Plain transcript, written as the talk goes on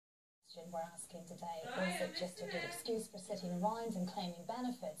We're asking today, is it just a good excuse for sitting around and claiming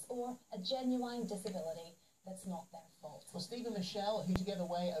benefits, or a genuine disability that's not their fault? Well, Steve and Michelle, who together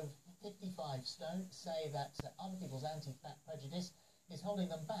weigh over 55 stone, say that other people's anti-fat prejudice is holding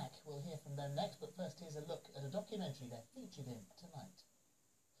them back. We'll hear from them next, but first here's a look at a documentary they're featured in tonight.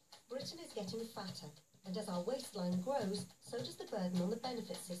 Britain is getting fatter, and as our waistline grows, so does the burden on the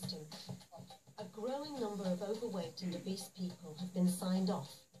benefit system. A growing number of overweight and obese people have been signed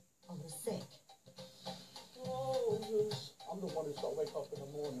off on the sick. Oh, I'm the one who's got to wake up in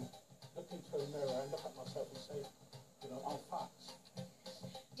the morning, look into a mirror and look at myself and say, you know, I'm fat.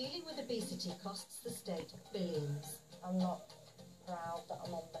 Dealing with obesity costs the state billions. I'm not proud that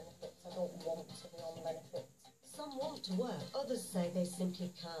I'm on benefits. I don't want to be on benefits. Some want to work, others say they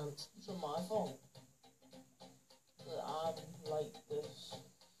simply can't. It's not my fault that I'm like this.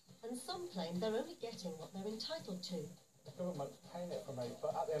 And some claim they're only getting what they're entitled to. The government's paying it for me,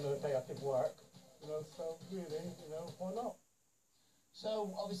 but at the end of the day I did work, you know, so really, you know, why not?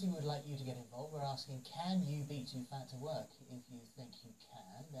 So, obviously we would like you to get involved. We're asking, can you be too fat to work? If you think you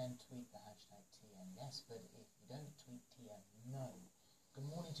can, then tweet the hashtag TNYes, but if you don't, tweet TNNo. Good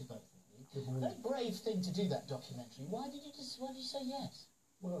morning to both of you. Good morning. Very brave thing to do, that documentary. Why did you say yes?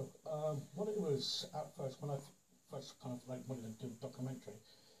 Well, what it was at first, when I first kind of like wanted to do a documentary,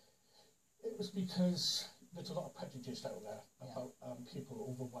 it was because there's a lot of prejudice out there about people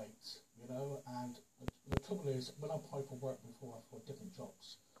overweight, you know, and the trouble is, when I applied for work before for different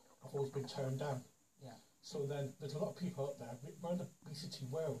jobs, I've always been turned down. Yeah. So then there's a lot of people out there, we're in the obesity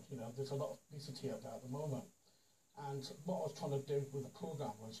world, you know, there's a lot of obesity out there at the moment. And what I was trying to do with the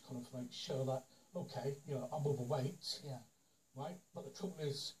programme was kind of like show that, okay, you know, I'm overweight, right? But the trouble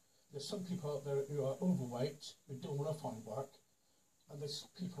is, there's some people out there who are overweight, who don't want to find work, and there's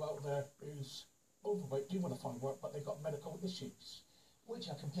people out there who's overweight, do want to find work, but they've got medical issues. Which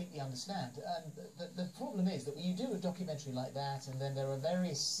I completely understand. And the problem is that when you do a documentary like that, and then there are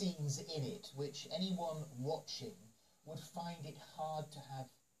various scenes in it which anyone watching would find it hard to have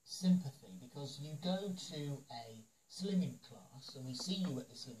sympathy, because you go to a slimming class, and we see you at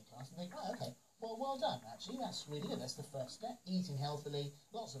the slimming class, and think, right, okay, well done, actually, that's really good, that's the first step, eating healthily,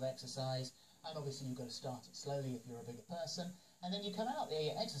 lots of exercise, and obviously you've got to start it slowly if you're a bigger person, and then you come out the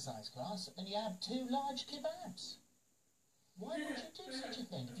exercise class, and you have 2 large kebabs. Why would you do such a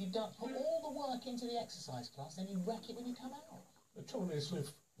thing? If you don't put all the work into the exercise class, then you wreck it when you come out. The trouble is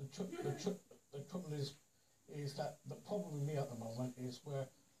with, the trouble is that the problem with me at the moment is where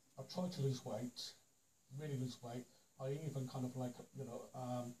I've tried to lose weight, really lose weight. I even kind of like, you know,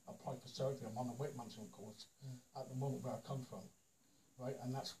 applied for surgery. I'm on a weight management course at the moment where I come from, right?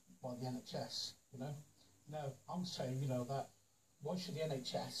 And that's by the NHS, you know. Now, I'm saying, you know, that why should the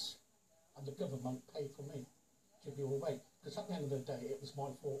NHS and the government pay for me to be overweight? Because at the end of the day, it was my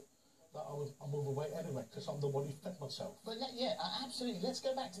fault that I'm overweight anyway, because I'm the one who fed myself. But yeah, absolutely. Let's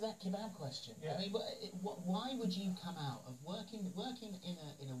go back to that kebab question. Yeah. I mean, why would you come out of working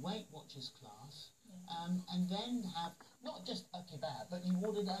in a Weight Watchers class, and then have not just a kebab, but you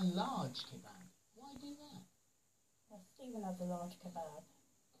ordered a large kebab? Why do that? Well, Stephen had the large kebab,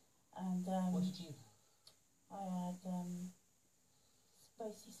 and what did you have? I had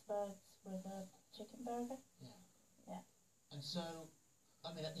spicy spuds with a chicken burger. Yeah. And so,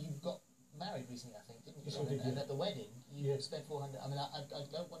 I mean, you got married recently, I think, didn't you? Yes, I did, and at the wedding, you spent 400. I mean, I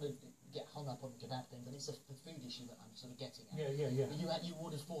don't want to get hung up on the kebab thing, but it's the food issue that I'm sort of getting at. Yeah. But you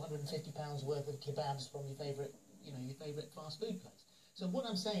ordered £450 worth of kebabs from your favourite fast food place. So what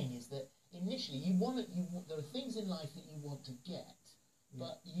I'm saying is that initially there are things in life that you want to get,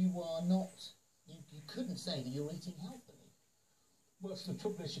 but you are not. You couldn't say that you're eating healthily. Well, so the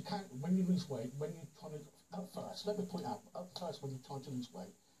trouble is, you can't, when you lose weight, when you're trying to, at first, let me point out, at first when you're trying to lose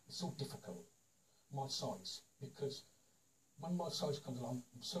weight, it's so difficult, my size, because when my size comes along,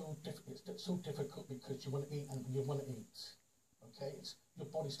 it's so difficult because you want to eat and you want to eat, okay? Your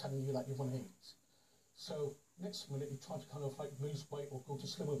body's telling you that you want to eat. So, next minute, you're trying to kind of like lose weight or go to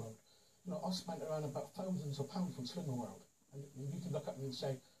Slimmer World. You know, I spent around about thousands of pounds from Slimmer World, and you can look at me and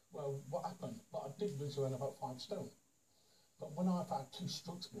say, well, what happened? But I did lose around about 5 stone. But when I've had 2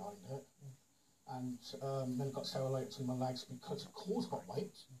 strokes behind it, and then I got cellulitis in my legs because caused by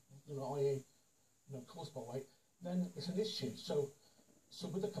weight, you know, i.e., caused by weight, then it's an issue. So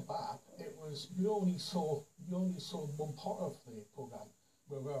with the kebab, it was you only saw one part of the programme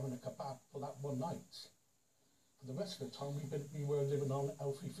where we were having a kebab for that one night. For the rest of the time, we were living on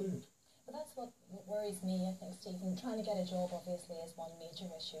healthy food. But that's what worries me, I think, Stephen. Trying to get a job, obviously, is one major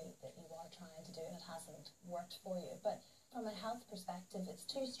issue that you are trying to do, and it hasn't worked for you. But from a health perspective, it's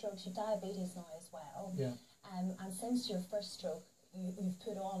 2 strokes, your diabetes now as well. Yeah. And since your first stroke, you've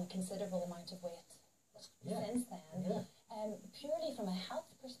put on a considerable amount of weight Yeah. since then. Yeah. Purely from a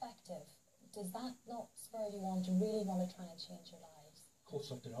health perspective, does that not spur you on to really want to try and change your lives? Of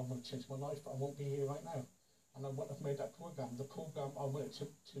course I do. I want to change my life, but I won't be here right now. And I wouldn't have made that program. The program I wanted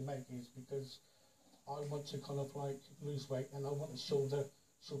to make is because I want to kind of like lose weight, and I want to show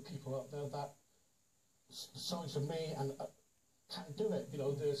people out there that the size of me and can do it. You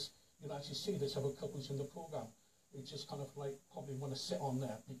know, you'll actually see there's other couples in the program who just kind of like probably want to sit on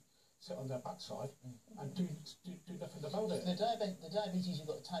their backside and do nothing about it. The diabetes, you've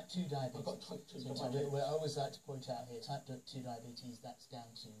got type 2 diabetes. I've got type 2 So diabetes. I always like to point out here, type 2 diabetes, that's down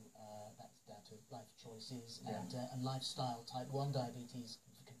to life choices and lifestyle. Type 1 diabetes,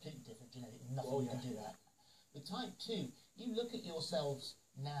 completely different genetic, nothing you can do that. With type 2, you look at yourselves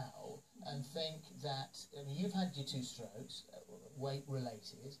now and think that, I mean, you've had your 2 strokes, weight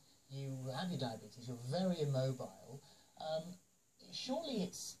related, you have your diabetes, you're very immobile. Surely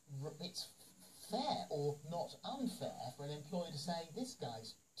it's fair or not unfair for an employer to say, this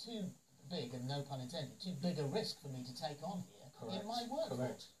guy's too big, and no pun intended, too big a risk for me to take on here. Correct. In my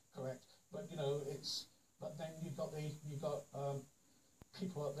workforce. Correct. But you know, but then you got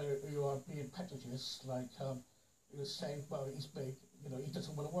people out there who are being prejudiced, like who are saying, well, he's big, you know, he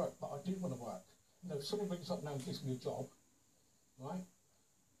doesn't want to work, but I do want to work. You know, if someone brings up now and gives me a job, right?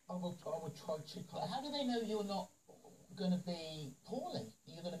 I would try to. But how do they know you're not going to be poorly?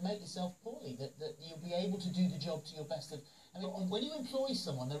 You're going to make yourself poorly. That you'll be able to do the job to your best of. I mean, when you employ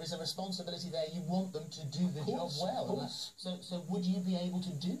someone, there is a responsibility there. You want them to do the job well. So would you be able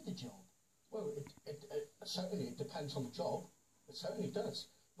to do the job? Well, certainly it depends on the job. It certainly does.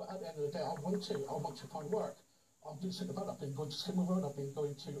 But at the end of the day, I want to find work. I'm doing something about it. I've been going to Slimming Road. I've been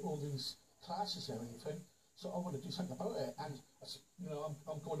going to all these classes and everything. So I want to do something about it. And you know,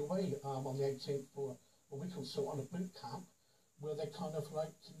 I'm going away on the 18th for a week or so on a boot camp, where they kind of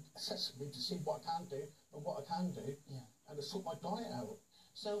like assess me to see what I can do and what I can do, and to sort my diet out.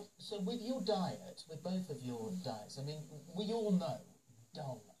 So with your diet, with both of your diets, I mean, we all know,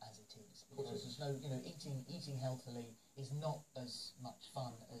 dull as it is, because there's no, you know, eating healthily is not as much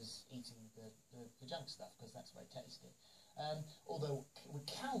fun as eating the junk stuff, because that's very tasty. Although with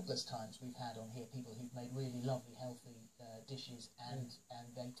countless times we've had on here people who've made really lovely, healthy dishes, and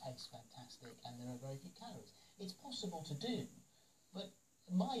they taste fantastic, and there are very few calories. It's possible to do, but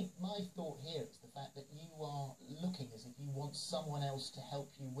my thought here is the fact that you are looking as if you want someone else to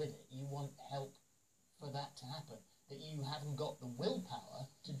help you with it. You want help for that to happen, that you haven't got the willpower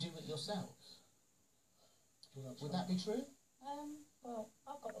to do it yourself. Would that be true? Well,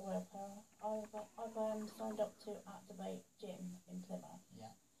 I've got the willpower. I've signed up to Activate Gym in Plymouth.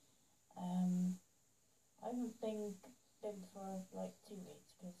 Yeah. I haven't been for like 2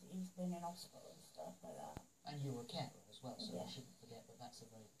 weeks because he's been in hospital and stuff like that. And you're a carer as well, so Yeah. you shouldn't forget that that's a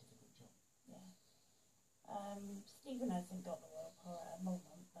very difficult job. Yeah. Stephen hasn't got the willpower at the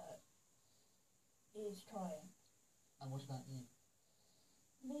moment, but he's trying. And what about you?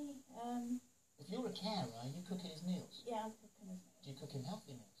 Me, If you're a carer, you cook his meals. yeah, I'm cooking his meals. Do you cook him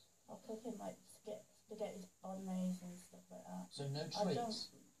healthy meals? I'll cook him like spaghetti bolognese and stuff like that. So no I don't. treats?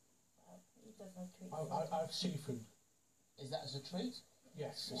 Well, he does have treats. I have seafood. Is that as a treat?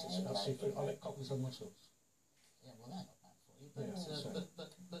 Yes, Yeah, I he have likes seafood. it. I like cockles and mussels. Yeah, well, they're not bad for you. But, Yeah,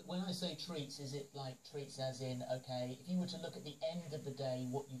 but when I say treats, is it like treats as in, okay, if you were to look at the end of the day,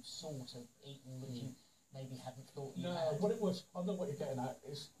 what you've sort of eaten, which you maybe hadn't thought you No, had? what it was, I know what you're getting at,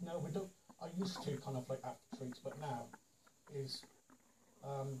 is, no, we don't, I used to kind of like after treats, but now is,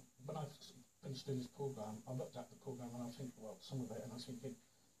 when I finished doing this programme, I looked at the programme and I think, well, some of it, and I was thinking,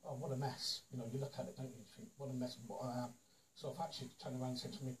 oh, what a mess. You know, you look at it, don't you, think, what a mess, what I am. So I've actually turned around and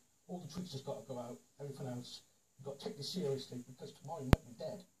said to me, all the treats has got to go out, everything else, you've got to take this seriously, because tomorrow you might be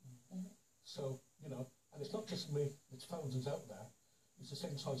dead. So, you know, and it's not just me, it's thousands out there, it's the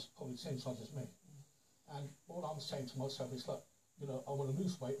same size, probably the same size as me. And all I'm saying to myself is, like, you know, I want to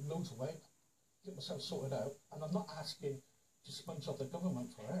lose weight, loads of weight, get myself sorted out, and I'm not asking to sponge off the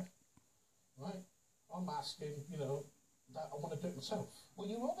government for it, right? I'm asking, you know, that I want to do it myself. Well,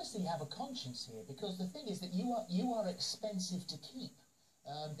 you obviously have a conscience here, because the thing is that you are expensive to keep,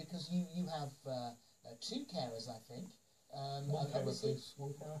 because you have 2 carers, I think. One carer, please.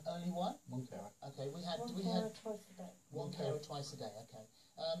 One carer. Only one? One carer. Okay, we had Twice a day. one carer twice a day. Okay,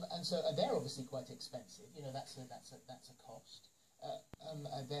 and so they're obviously quite expensive. You know, that's a cost.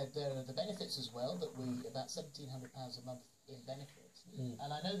 The benefits as well, that we about £1,700 a month in benefits.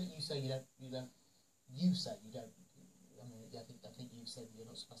 And I know that you say you don't. I mean, I think you've said you're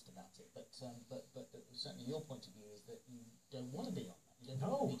not supposed about it, but certainly your point of view is that you don't want to be on that. You don't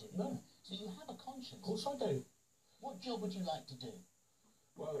want to be doing that. So you have a conscience. Of course I do. What job would you like to do?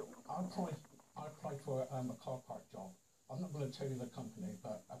 Well, I applied for a car park job. I'm not going to tell you the company,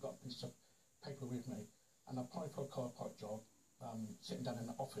 but I've got a piece of paper with me, and I applied for a car park job, sitting down in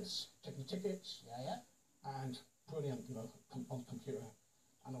the office, taking tickets, Yeah. and brilliant, you know, on the computer.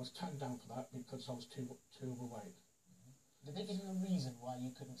 And I was turned down for that because I was too overweight. Did they give you a reason why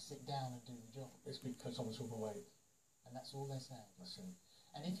you couldn't sit down and do the job? It's because I was overweight. And that's all they said. That's it.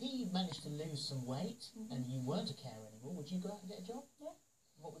 And if he managed to lose some weight and you weren't a carer anymore, would you go out and get a job? Yeah.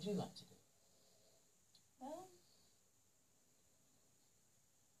 What would you like to do? Well,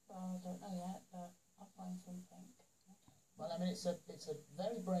 I don't know yet, but I'll find something. Well, I mean, it's a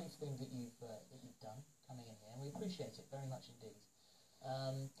very brave thing that you've done coming in here, and we appreciate it very much indeed.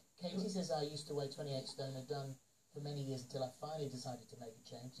 Katie says, I used to weigh 28 stone, had done for many years until I finally decided to make a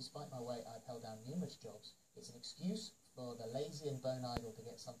change. Despite my weight, I've held down numerous jobs. It's an excuse for the lazy and bone idle to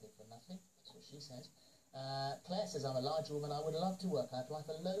get something for nothing. That's what she says. Claire says, I'm a large woman. I would love to work. I apply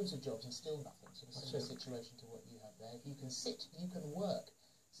for loads of jobs and still nothing. Sort of similar situation to what you have there. If you can sit, you can work,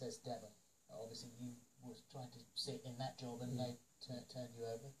 says Devon. Obviously, you were trying to sit in that job and they turned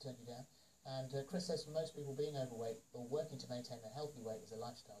you down. And Chris says, for most people, being overweight or working to maintain a healthy weight is a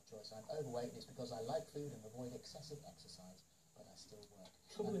lifestyle choice. I'm overweight and it's because I like food and avoid excessive exercise, but I still work.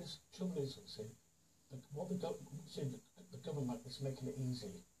 Trouble is, see, the government is making it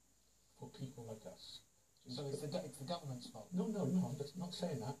easy for people like us. So it's the government's fault? No, I'm just not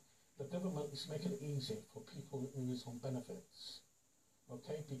saying that. The government is making it easy for people who is on benefits,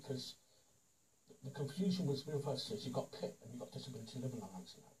 okay? Because the confusion was with us is you got PIP and you got disability living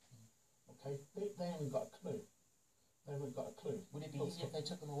allowance now. Okay, they haven't got a clue. They haven't got a clue. Would it be easier if they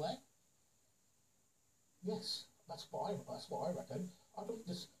took them away? Yes, that's what I reckon. I want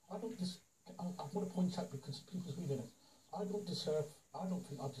to point out, because people's reading it, I don't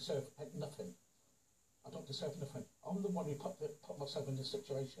think I deserve nothing. I don't deserve nothing. I'm the one who put myself in this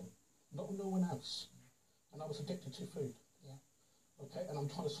situation, no one else. And I was addicted to food. Yeah. Okay, and I'm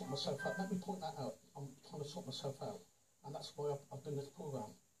trying to sort myself out. Let me point that out. I'm trying to sort myself out, and that's why I've done this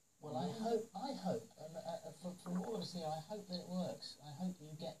program. Well, I hope, and from all of us here, I hope that it works. I hope you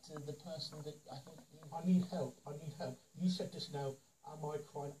get to the person that I think you... I need help. You said this now, am I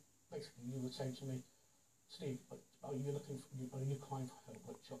crying? Basically, you were saying to me, Steve, are you crying for help,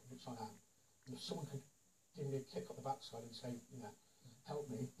 which I am. And if someone could give me a kick up the backside and say, you know,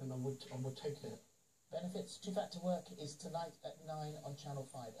 help me, then I would take it. Benefits, Too Fat to Work is tonight at 9 on Channel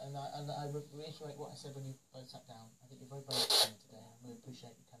 5. And I reiterate what I said when you both sat down. I think you're very brave today, and we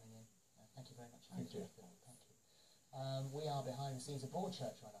appreciate you coming in. Thank you very much. Thank you. We are behind the scenes of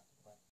Broadchurch right now.